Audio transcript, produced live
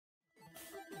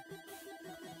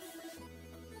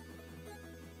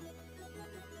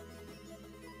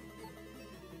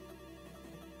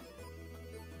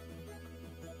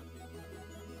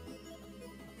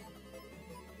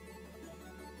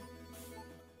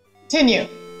Continue.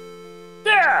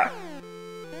 Yeah!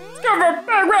 Let's go for a big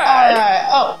ride! Alright.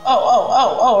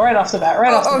 Oh, right off the bat.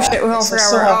 Right off the bat. Oh shit, we all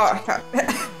forgot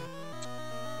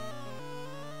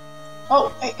Oh,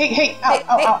 hey.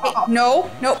 Ow. No,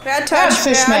 bad touch. Bad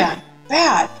fish man.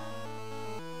 Bad.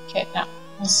 Okay, now,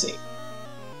 let's see.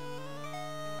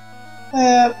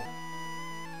 Now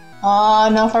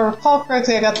if I recall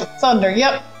correctly, I got the thunder.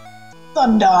 Yep.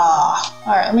 Thunder.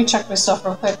 Alright, let me check my stuff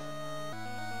real quick.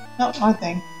 Nope, wrong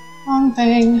thing. Wrong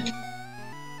thing.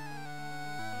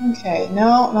 Okay,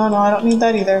 no, I don't need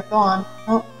that either. Go on.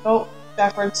 Oh, go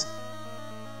backwards.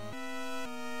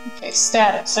 Okay,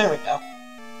 status. There we go.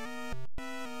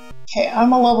 Okay,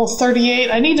 I'm a level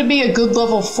 38. I need to be a good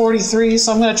level 43,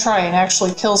 so I'm gonna try and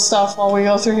actually kill stuff while we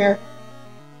go through here.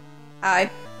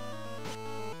 Aye.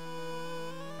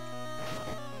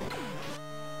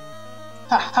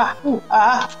 Ha, ooh,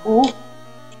 ooh.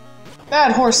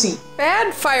 Bad horsey.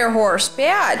 Bad fire horse.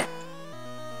 Bad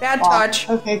touch.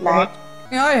 Okay, great.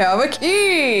 I have a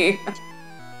key.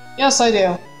 Yes, I do.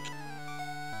 I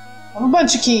have a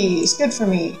bunch of keys. Good for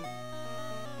me.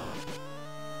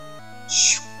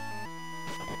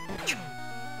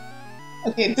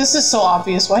 Okay, this is so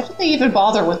obvious. Why did they even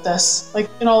bother with this? Like,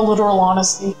 in all literal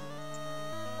honesty.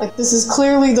 Like, this is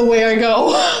clearly the way I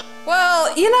go.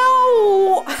 Well, you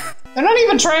know... They're not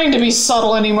even trying to be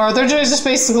subtle anymore. They're just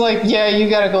basically like, yeah, you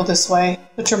gotta go this way.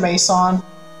 Put your mace on.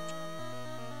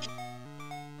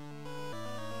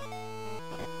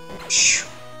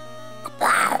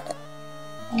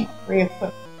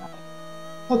 Re-equip.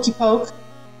 Pokey poke.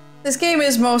 This game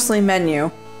is mostly menu.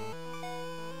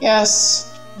 Yes.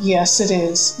 Yes, it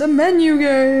is. The menu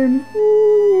game.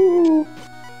 Ooh.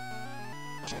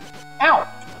 Ow!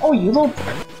 Oh, you little...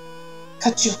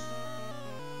 Cut you.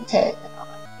 Okay.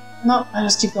 No, I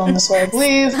just keep going this way, I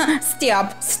believe.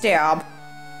 Stab.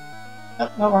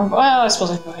 Nope, no, wrong. Well, I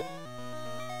suppose I can go ahead.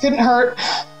 Couldn't hurt.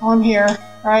 While I'm here,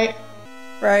 right?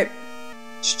 Right.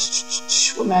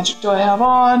 What magic do I have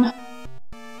on?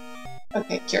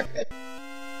 Okay, cure, good.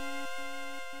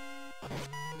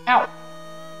 Ow!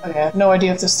 Okay, I have no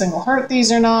idea if this thing will hurt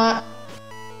these or not.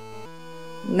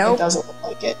 Nope. It doesn't look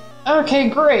like it. Okay,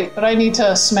 great, but I need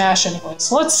to smash anyway,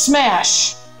 so let's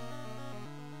smash!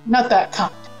 Not that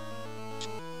kind.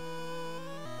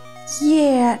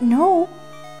 Yeah, no.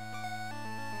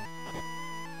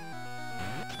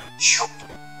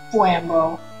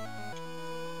 Blambo.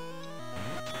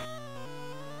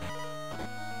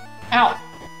 Ow.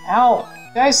 Ow.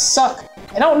 You guys suck.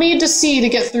 I don't need to see to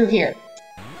get through here.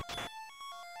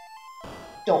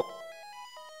 Don't.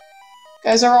 You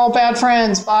guys are all bad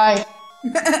friends. Bye.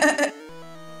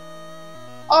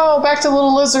 Oh, back to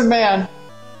little lizard man.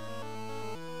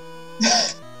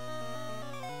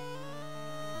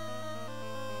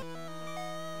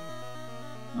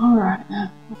 Alright,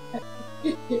 now.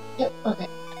 Yep, okay.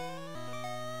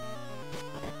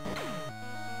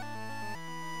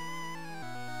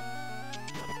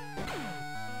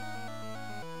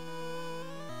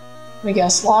 Let me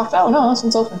guess, locked? Oh no, this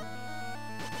one's open.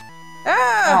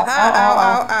 Ow.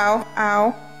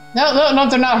 No,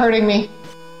 they're not hurting me.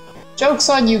 Joke's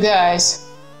on you guys.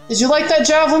 Did you like that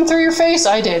javelin through your face?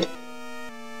 I did.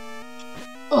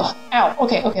 Ugh, ow,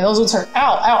 okay, those ones hurt.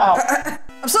 Ow.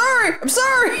 I'm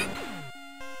sorry!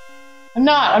 I'm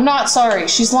not sorry,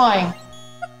 she's lying.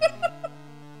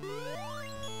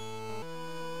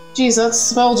 Jeez, that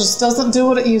spell just doesn't do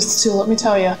what it used to, let me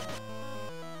tell you.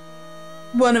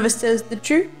 One of us tells the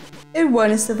truth, and one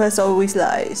of us always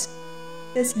lies.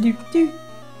 That's Luke too.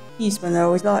 He's one that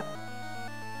always lies.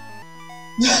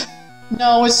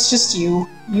 No, it's just you.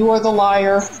 You are the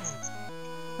liar.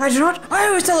 I do not. I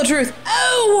always tell the truth.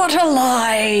 Oh, what a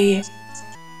lie!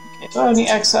 Okay, do I have any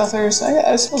X-Ethers?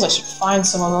 I suppose I should find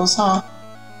some of those, huh?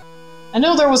 I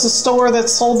know there was a store that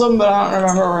sold them, but I don't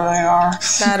remember where they are.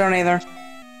 I don't either.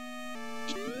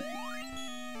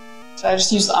 Should I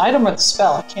just use the item or the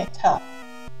spell? I can't tell.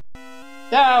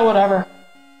 Yeah, whatever.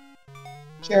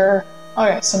 Cure.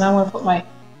 Okay, so now I'm gonna put my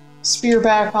spear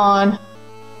back on.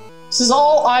 This is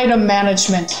all item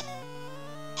management.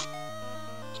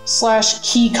 /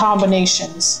 key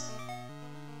combinations.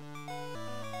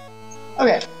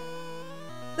 Okay.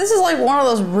 This is like one of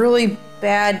those really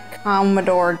bad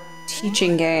Commodore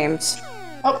teaching games.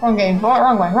 Oh, wrong game.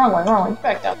 Wrong way.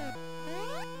 Back up.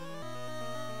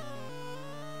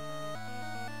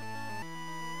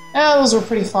 Yeah, those were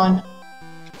pretty fun.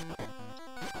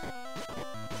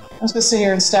 I'm just gonna sit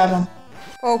here and stab him.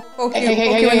 Poke you in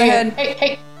the head.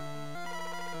 Hey!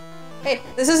 Hey,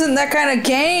 this isn't that kind of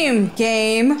game.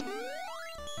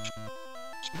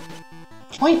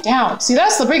 Point down. See,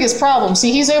 that's the biggest problem.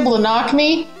 See, he's able to knock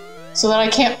me so that I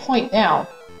can't point down.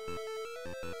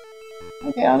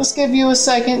 Okay, I'll just give you a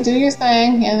second. Do your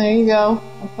thing, and there you go.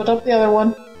 I'll put up the other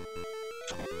one.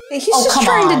 Hey, he's just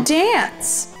trying to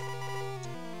dance.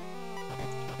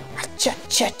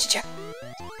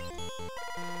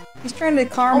 He's trying to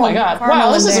caramel. Oh my god!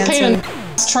 Wow, this is a pain in the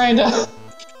ass trying to.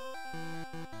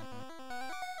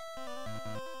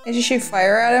 Did you shoot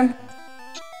fire at him?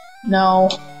 No.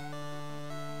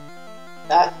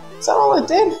 Is that all it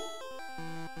did?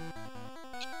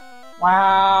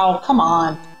 Wow, come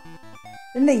on.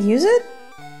 Didn't they use it?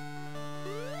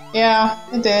 Yeah,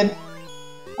 it did.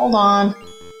 Hold on.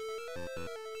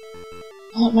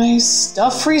 Let my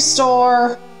stuff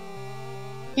restore.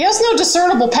 He has no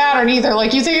discernible pattern either.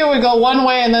 Like, you think it would go one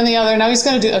way and then the other. Now he's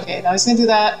gonna do- okay, now he's gonna do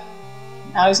that.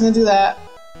 Now he's gonna do that.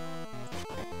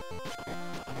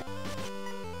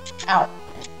 Ow.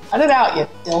 Cut it out, you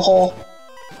dillhole.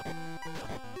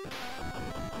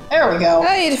 There we go.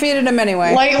 Oh, you defeated him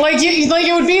anyway. Like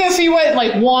it would be if he went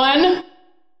like 1,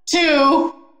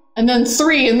 2, and then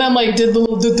 3, and then like did the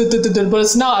little but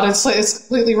it's not. It's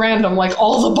completely random, like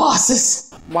all the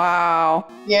bosses. Wow.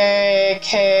 Yay,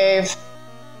 cave.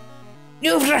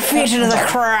 You've defeated the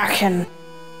Kraken.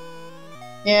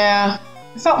 Yeah,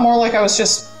 I felt more like I was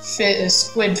just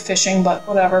squid fishing, but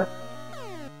whatever.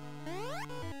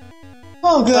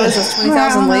 Oh, good. What is this,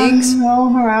 20,000 leagues?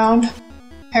 Go around.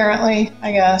 Apparently,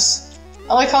 I guess.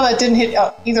 I like how that didn't hit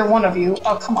either one of you.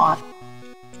 Oh, come on.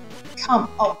 Come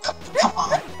on.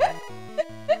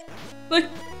 Like,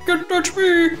 don't touch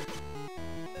me.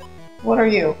 What are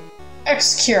you?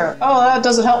 X-Cure. Oh, that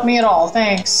doesn't help me at all.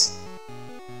 Thanks.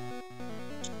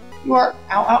 You are-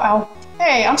 ow, ow, ow.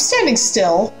 Hey, I'm standing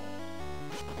still.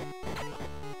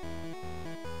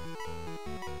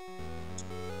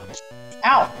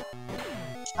 Ow.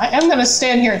 I am gonna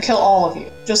stand here and kill all of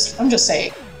you. I'm just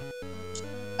saying.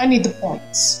 I need the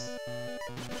points.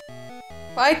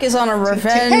 Spike is on a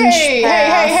revenge Hey,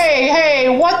 path.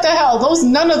 hey, what the hell?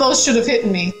 None of those should have hit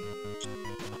me.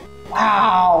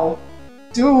 Wow.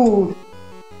 Dude.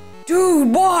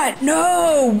 Dude, what?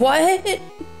 No, what?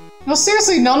 No,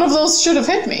 seriously, none of those should have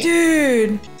hit me.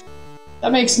 Dude.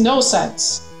 That makes no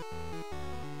sense.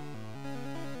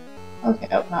 Okay,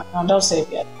 oh, no, don't save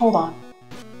yet. Hold on.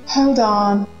 Hold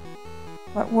on.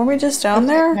 What, were we just down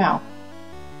there? Now.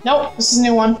 Nope, this is a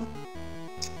new one.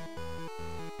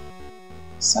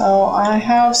 So, I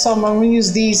have some, I'm gonna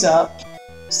use these up.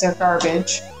 Because they're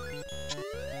garbage.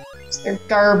 Because they're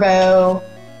garbo.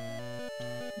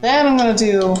 Then I'm gonna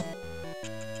do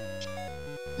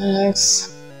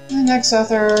the next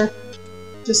other,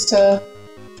 just to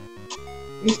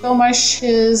refill my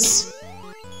shiz.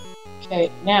 Okay,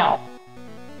 now.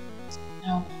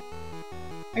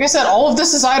 Like I said, all of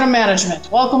this is item management.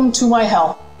 Welcome to my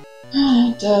hell.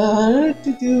 What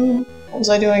was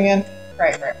I doing again?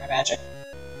 Right, my magic.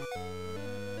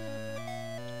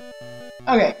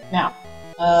 Okay, now.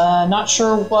 Not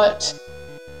sure what.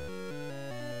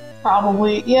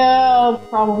 I'll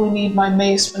probably need my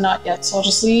mace, but not yet, so I'll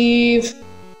just leave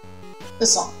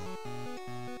this on.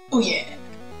 Oh yeah.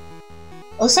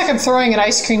 Looks like I'm throwing an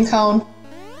ice cream cone.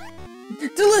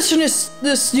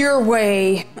 Deliciousness your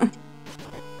way.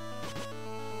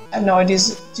 I have no idea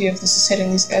if this is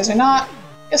hitting these guys or not.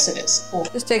 Yes, it is. Cool.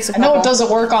 Just takes a I couple. know it doesn't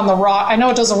work on the rock. I know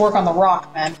it doesn't work on the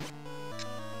rock, man.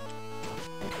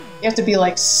 You have to be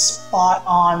like spot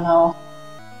on, though.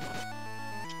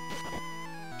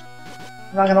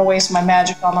 I'm not gonna waste my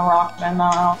magic on the rock, man. No,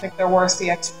 I don't think they're worth the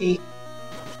XP.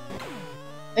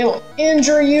 They will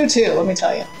injure you too, let me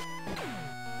tell you.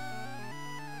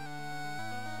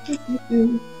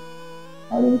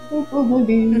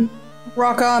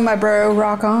 Rock on, my bro,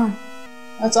 rock on.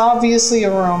 That's obviously a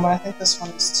room, but I think this one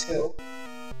is too.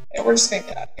 Yeah, we're just gonna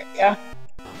get out of here, yeah?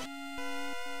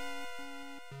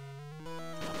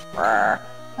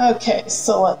 Okay,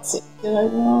 so let's see. Did I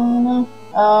wanna?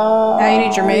 Now you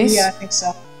need your mace? Yeah, I think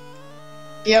so.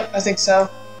 Yep, I think so.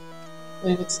 I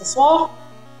believe it's this wall.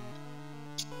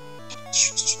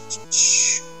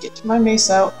 Get to my mace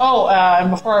out. Oh, and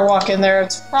before I walk in there,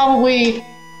 it's probably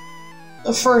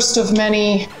the first of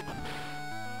many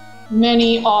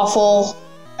awful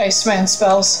Iceman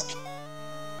spells.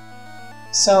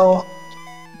 So,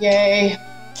 yay.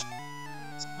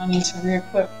 So I need to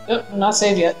re-equip. Oh, I'm not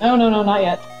saved yet. No, not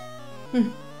yet. No!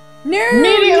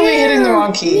 Immediately hitting the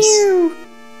wrong keys. No.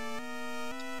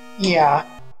 Yeah.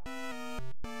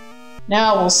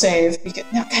 Now we'll save because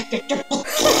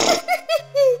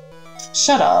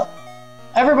shut up.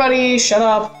 Everybody, shut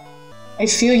up. I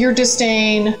feel your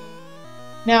disdain.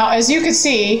 Now, as you can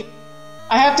see,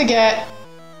 I have to get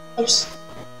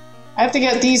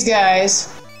these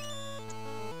guys.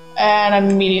 And I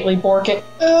immediately bork it.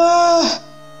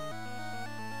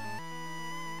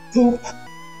 Poop.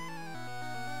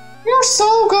 You're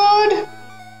so good!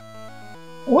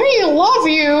 We love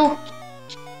you!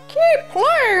 Keep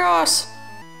playing us!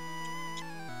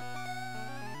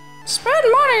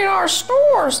 Spend money in our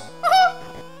stores!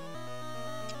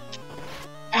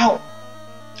 Ow!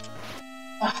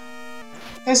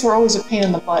 Guys were always a pain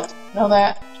in the butt. Know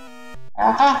that?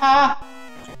 Ah ha ha!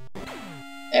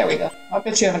 There we go. I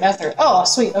bet you have an ether. Oh,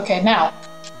 sweet. Okay, now.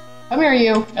 Come here,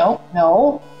 you. No,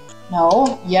 no,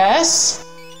 no. Yes.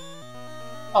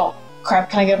 Oh, crap.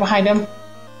 Can I get behind him?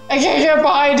 I can't get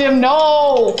behind him.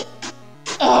 No!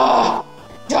 Ugh!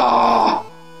 Ah!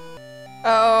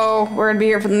 Oh, we're gonna be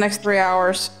here for the next 3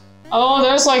 hours. Oh,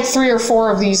 there's like 3 or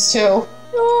 4 of these, too.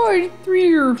 Oh,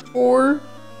 3 or 4.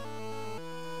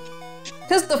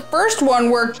 Because the first one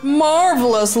worked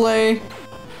marvelously.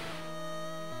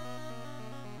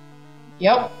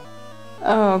 Yep.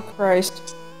 Oh,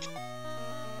 Christ.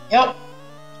 Yep.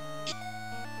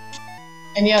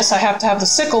 And yes, I have to have the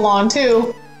sickle on,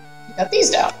 too. Got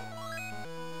these down.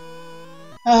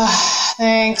 Ah,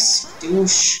 thanks,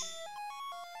 douche.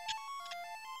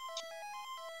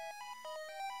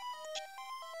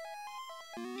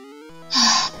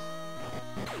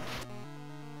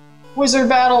 Wizard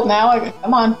battle, now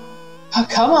come on. Oh,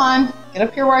 come on. Get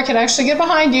up here where I can actually get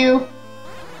behind you.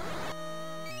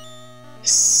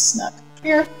 Snuck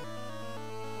here.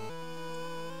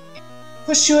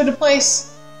 Push you into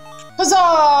place.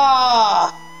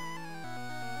 Huzzah!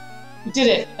 We did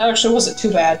it. That actually wasn't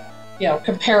too bad. You know,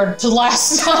 compared to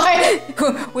last time.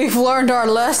 We've learned our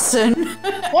lesson.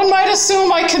 One might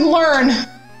assume I can learn.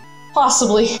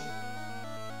 Possibly.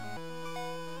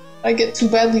 I get too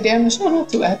badly damaged? No, not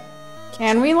too bad.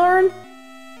 Can we learn?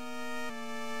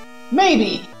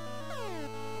 Maybe.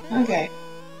 Okay.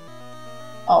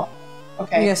 Oh,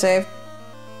 okay. You gonna save?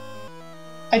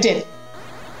 I did.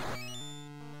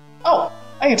 Oh,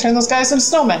 I can turn those guys into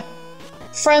snowmen.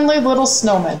 Friendly little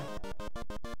snowmen.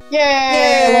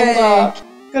 Yay! Leveled up.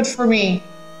 Good for me.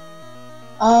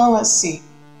 Let's see.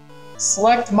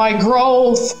 Select my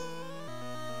growth.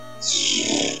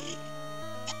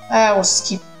 We'll just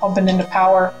keep pumping into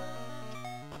power.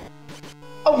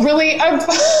 Oh, really? I'm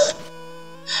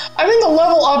in the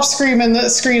level up screen and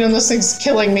this thing's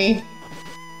killing me.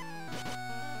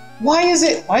 Why is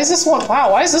this one?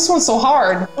 Wow, why is this one so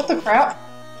hard? What the crap?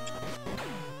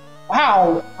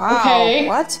 Wow. Okay.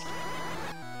 What?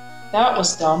 That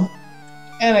was dumb.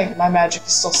 And my magic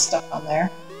is still stuck on there.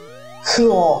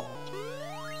 Cool.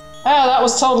 Ah, that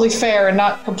was totally fair and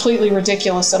not completely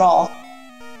ridiculous at all.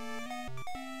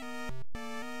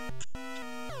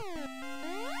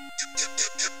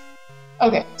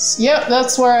 Okay, yep,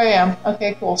 that's where I am.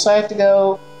 Okay, cool. So I have to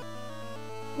go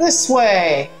this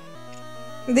way.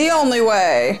 The only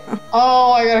way.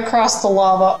 Oh, I gotta cross the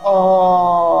lava.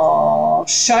 Oh,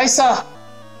 scheisse.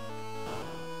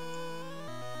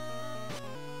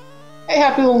 Hey,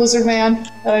 happy little lizard man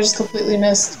that I just completely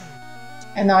missed.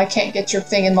 And now I can't get your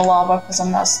thing in the lava because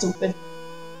I'm not stupid.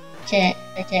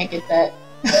 I can't get that.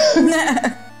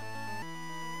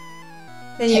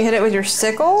 Can you hit it with your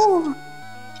sickle?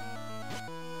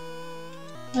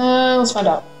 Let's find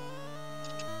out.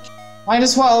 Might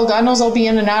as well. God knows I'll be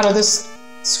in and out of this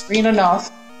screen enough.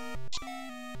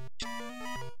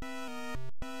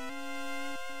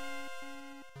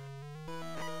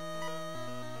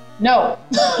 No.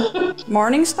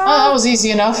 Morning Star? Oh, that was easy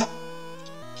enough.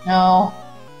 No.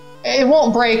 It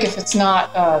won't break if it's not,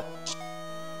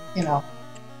 you know.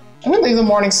 I'm gonna leave the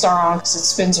Morning Star on because it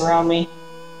spins around me.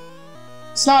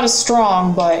 It's not as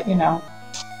strong, but, you know.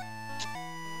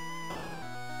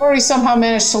 Already somehow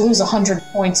managed to lose 100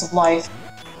 points of life.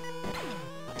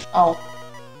 Oh.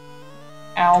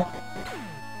 Ow.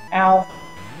 Ow.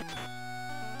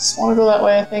 Just want to go that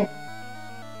way, I think.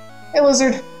 Hey,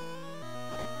 lizard.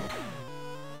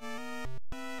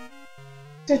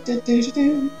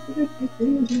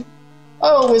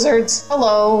 Oh, wizards.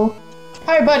 Hello.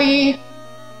 Hi, buddy.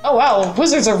 Oh, wow.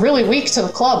 Wizards are really weak to the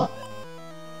club.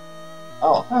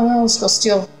 Oh, let's go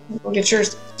steal. Go get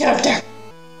yours. Get up there.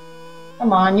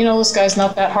 Come on, you know this guy's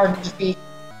not that hard to defeat.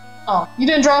 Oh, you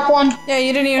didn't drop one? Yeah,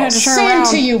 you didn't even have to turn same around.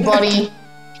 Same to you, buddy.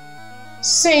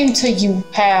 Same to you,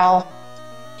 pal.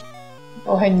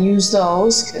 Go ahead and use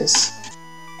those, because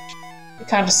they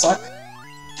kind of suck.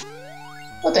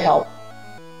 What the hell?